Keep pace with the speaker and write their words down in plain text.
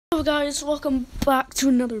Hello guys, welcome back to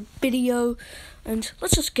another video, and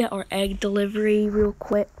let's just get our egg delivery real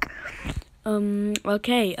quick.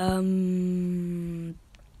 Okay,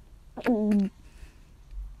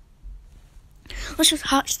 let's just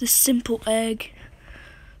hatch this simple egg.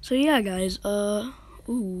 So yeah guys,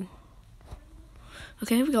 ooh.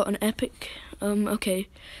 Okay, we got an epic, okay,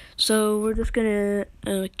 so we're just gonna,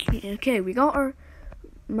 okay, we got our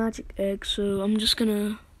magic egg, so I'm just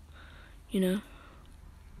gonna,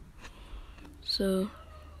 so,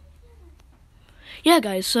 yeah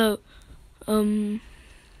guys, so,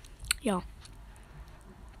 yeah,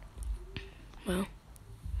 well,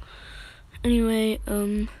 anyway,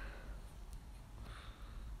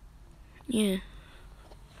 yeah,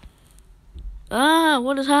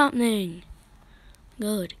 what is happening?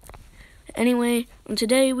 Good. Anyway,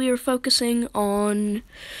 today we are focusing on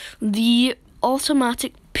the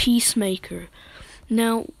automatic peacemaker.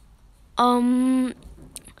 Now,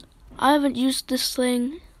 I haven't used this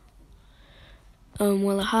thing.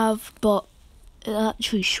 Well, I have, but it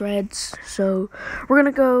actually shreds. So we're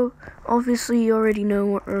gonna go. Obviously, you already know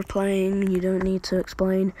what we're playing. You don't need to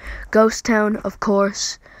explain. Ghost Town, of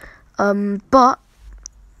course. But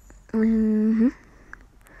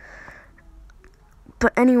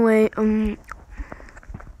anyway, to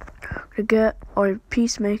get our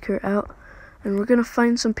peacemaker out, and we're gonna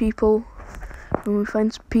find some people. When we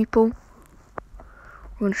find some people,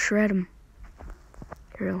 we're gonna shred them.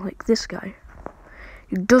 You're like this guy.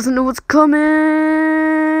 He doesn't know what's coming.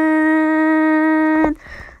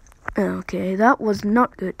 Okay, that was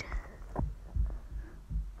not good.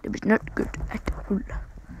 It was not good at all.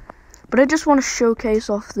 But I just want to showcase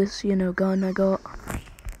off this, gun I got.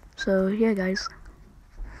 So yeah, guys.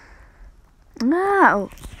 Now.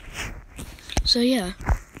 So yeah.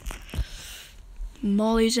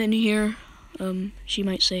 Molly's in here. She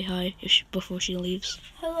might say hi before she leaves.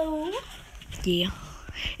 Hello. Yeah.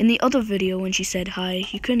 In the other video when she said hi,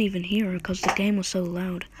 you couldn't even hear her because the game was so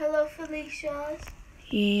loud. Hello, Felicia.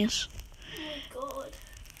 Yes. Oh my god.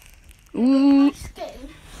 Ooh. Nice game.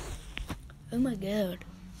 Oh my god.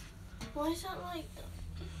 Why is that like that?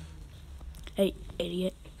 Hey,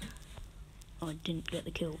 idiot. Oh, I didn't get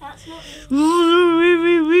the kill. That's not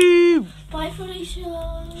you. Bye, Felicia.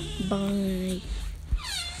 Bye.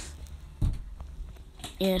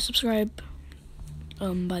 Yeah, subscribe.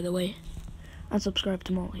 By the way. And subscribe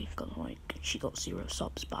to Molly, because, she got 0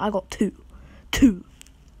 subs, but I got 2. 2.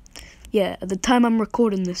 Yeah, at the time I'm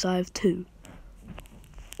recording this, I have 2.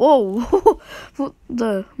 Whoa!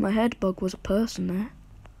 My head bug was a person there.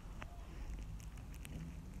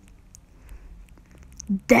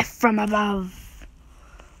 Death from above!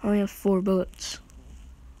 I only have 4 bullets.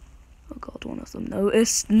 Oh god, one of them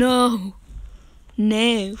noticed. No!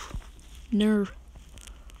 No! No.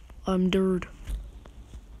 I'm dead.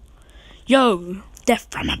 Yo, death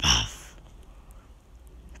from above.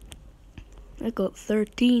 I got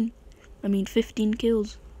 15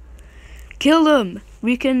 kills. Kill them!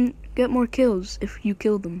 We can get more kills if you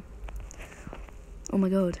kill them. Oh my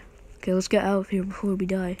god. Okay, let's get out of here before we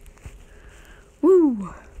die.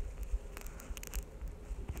 Woo!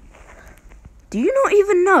 Do you not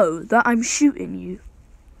even know that I'm shooting you?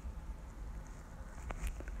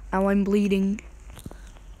 Now I'm bleeding.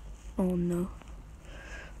 Oh no.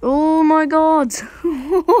 Oh my god!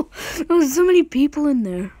 There's so many people in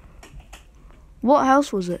there. What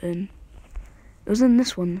house was it in? It was in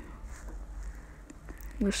this one.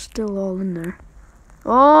 They're still all in there.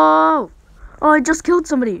 Oh! Oh, I just killed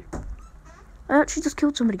somebody. I actually just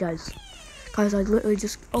killed somebody, guys. Guys, I literally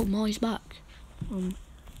just... Oh, Molly's back.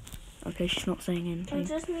 Okay, she's not saying anything. I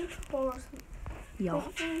just need to pause. Yeah.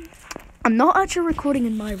 I'm not actually recording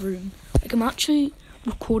in my room. Like, I'm actually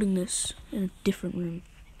recording this in a different room.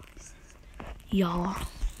 Yeah.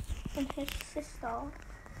 And his sister.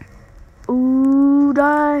 Ooh,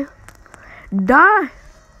 die. Die.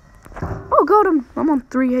 Oh, got him. I'm on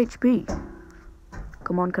 3 HP.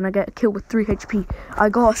 Come on, can I get a kill with 3 HP? I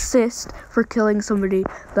got assist for killing somebody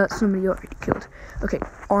that somebody already killed. Okay,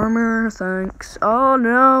 armor, thanks. Oh,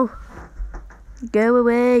 no. Go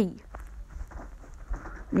away.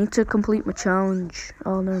 Need to complete my challenge.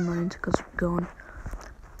 Oh, never mind, because we're gone.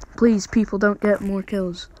 Please, people, don't get more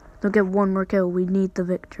kills. Don't get one more kill. We need the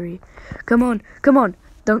victory. Come on. Come on.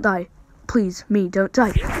 Don't die. Please, me, don't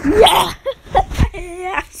die. Yeah!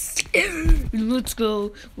 Yes! Let's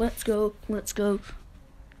go. Let's go. Let's go.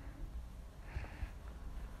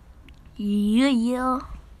 Yeah.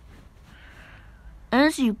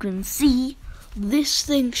 As you can see, this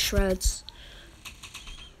thing shreds.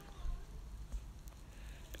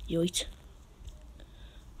 Yoit.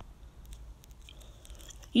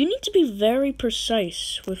 You need to be very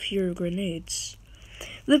precise with your grenades.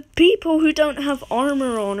 The people who don't have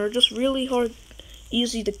armor on are just really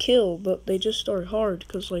easy to kill, but they just are hard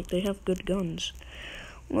because, like, they have good guns.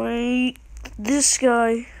 Like, this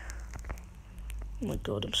guy. Oh my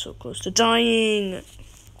god, I'm so close to dying.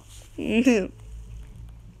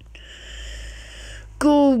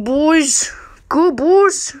 Go, boys. Go,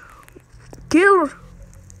 boys. Kill.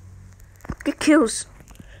 Get kills.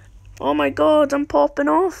 Oh my god, I'm popping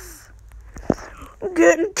off. I'm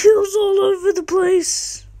getting kills all over the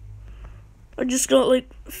place. I just got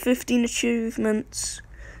like 15 achievements.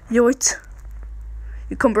 Yoit.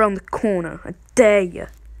 You come around the corner. I dare you.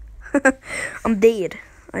 I'm dead.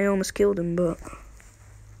 I almost killed him, but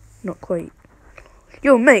not quite.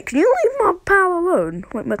 Yo, mate, can you leave my pal alone?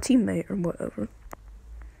 Like my teammate or whatever.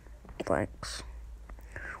 Thanks.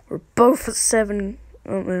 We're both at 7.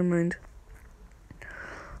 Oh, never mind.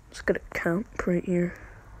 Just gonna camp right here.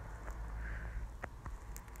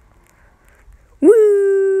 Woo!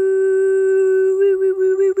 Woo, woo,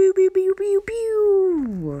 woo, woo, woo, woo, woo,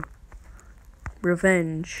 woo, woo.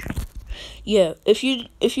 Revenge. Yeah, if you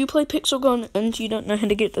play Pixel Gun and you don't know how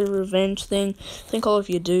to get the revenge thing, I think all of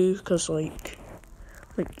you do, because like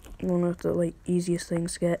one of the like easiest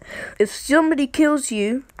things to get. If somebody kills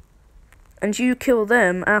you and you kill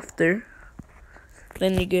them after,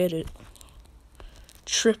 then you get it.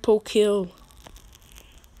 Triple kill.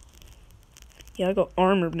 Yeah, I got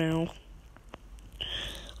armor now.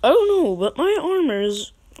 I don't know, but my armor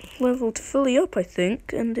is leveled fully up, I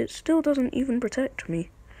think, and it still doesn't even protect me.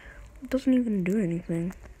 It doesn't even do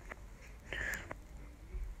anything.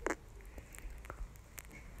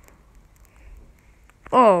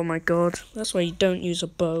 Oh my god, that's why you don't use a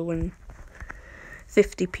bow when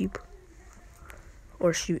 50 people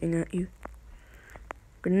are shooting at you.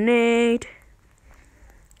 Grenade.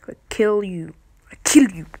 I kill you. I kill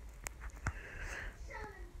you.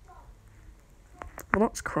 Well,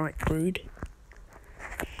 that's quite rude.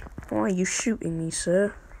 Why are you shooting me,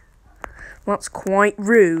 sir? That's quite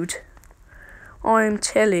rude. I am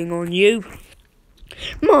telling on you.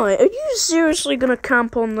 Mate, are you seriously gonna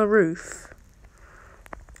camp on the roof?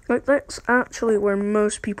 Like, that's actually where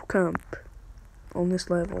most people camp. On this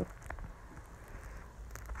level.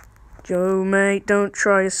 Joe, mate, don't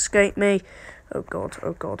try to escape me. Oh god,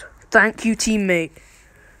 oh god. Thank you, teammate.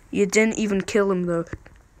 You didn't even kill him, though.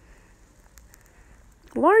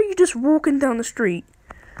 Why are you just walking down the street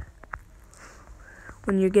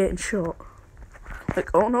when you're getting shot? Like,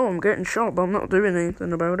 oh no, I'm getting shot, but I'm not doing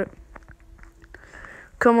anything about it.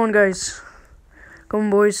 Come on, guys. Come on,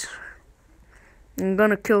 boys. I'm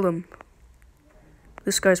gonna kill them.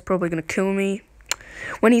 This guy's probably gonna kill me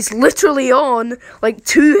when he's literally on, like,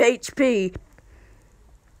 2 HP.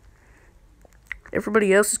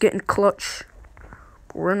 Everybody else is getting clutch.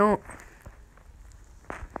 But we're not.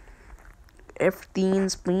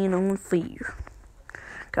 Everything's being on fire.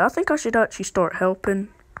 Okay, I think I should actually start helping,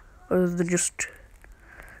 other than just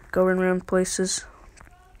going around places.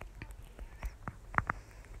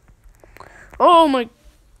 Oh my...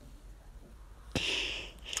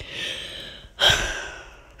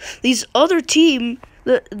 These other team,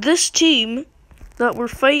 this team that we're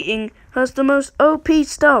fighting has the most OP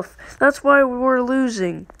stuff. That's why we're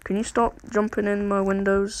losing. Can you stop jumping in my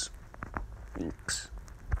windows? Thanks.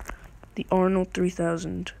 The Arnold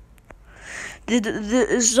 3000.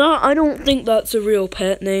 I don't think that's a real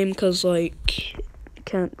pet name, because, like, it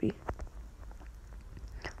can't be.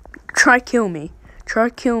 Try kill me. Try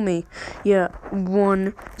kill me. Yeah,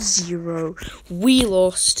 1-0. We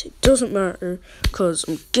lost. It doesn't matter, because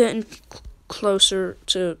I'm getting closer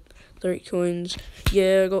to 30 coins.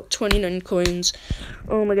 Yeah, I got 29 coins.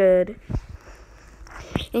 Oh my god.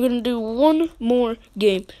 I'm gonna do one more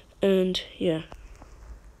game, and yeah.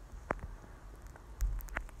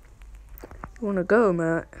 You wanna go,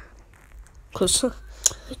 Matt? Cause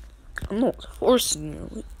I'm not forcing you,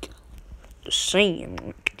 like, just saying,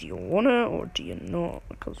 like, do you wanna or do you not?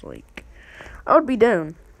 Because, like, I would be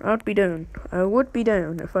down. I would be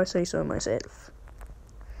down if I say so myself.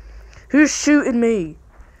 Who's shooting me?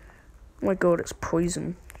 Oh my god, it's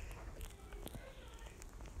poison.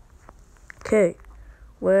 Okay,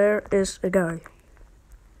 where is a guy?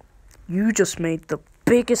 You just made the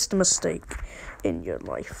biggest mistake in your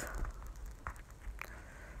life.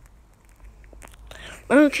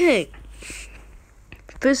 Okay.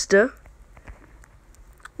 Vista.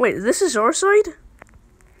 Wait, this is our side?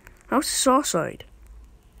 How's this our side?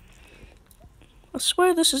 I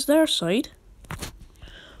swear this is their side.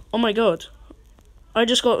 Oh my god. I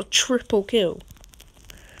just got a triple kill.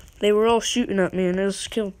 They were all shooting at me and I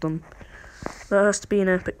just killed them. That has to be an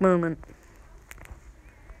epic moment.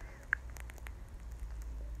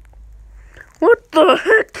 What the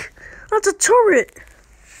heck? That's a turret!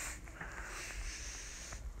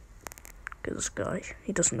 Look at this guy.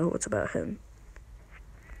 He doesn't know what's about him.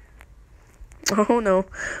 Oh no.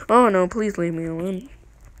 Oh no, please leave me alone.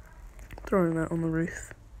 Throwing that on the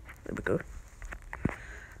roof. There we go.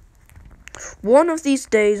 One of these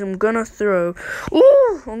days I'm gonna throw...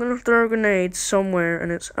 Ooh! I'm gonna throw a grenade somewhere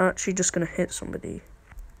and it's actually just gonna hit somebody.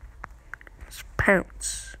 Let's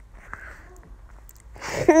pounce.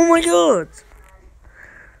 Oh my god!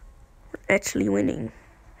 We're actually winning.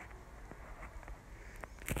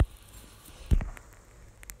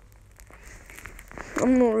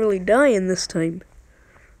 I'm not really dying this time.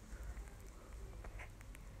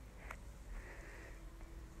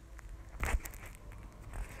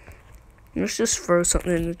 Let's just throw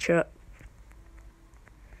something in the chat.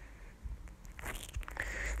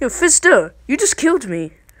 Yo, Fister, you just killed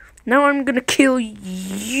me. Now I'm gonna kill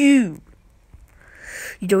you.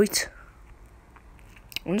 You do it.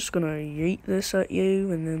 I'm just gonna yeet this at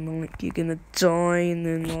you, and then, like, you're gonna die, and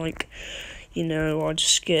then, like, you know, I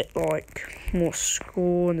just get, like, more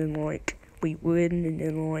score, and then, like, we win, and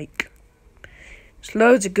then, like, just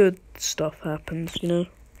loads of good stuff happens, you know?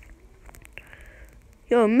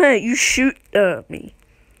 Yo, mate, you shoot at me.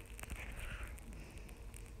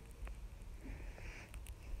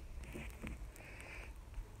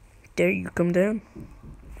 Dare you come down?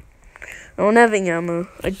 I don't have any ammo.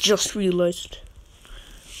 I just realized.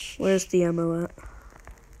 Where's the ammo at?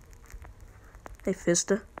 Hey,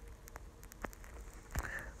 Fister.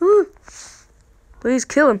 Ooh. Please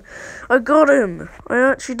kill him. I got him. I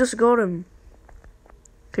actually just got him.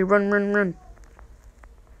 Okay, run, run, run.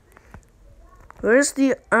 Where's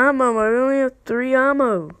the ammo? I only have 3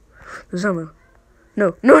 ammo. There's ammo.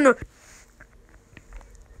 No, no, no.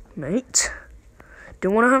 Mate.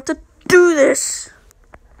 Don't want to have to do this.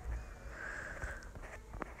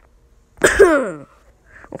 Oh,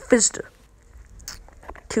 Fister.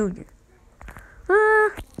 Kill you. I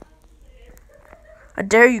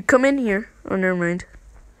dare you come in here. Oh, never mind.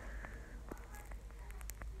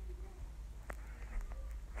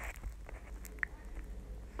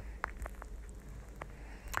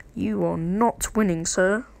 You are not winning,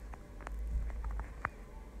 sir.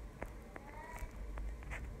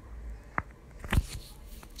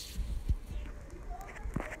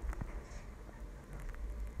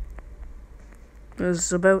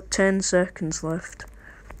 There's about 10 seconds left.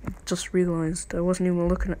 Just realised I wasn't even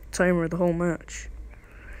looking at the timer the whole match.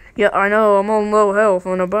 Yeah, I know, I'm on low health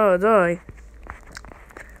and I'm about to die.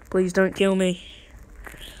 Please don't kill me.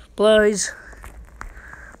 Please.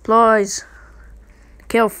 Please.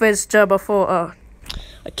 Kill Fister before...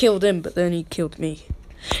 I killed him, but then he killed me.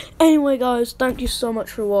 Anyway, guys, thank you so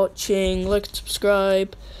much for watching. Like and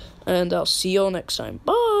subscribe. And I'll see you all next time.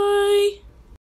 Bye!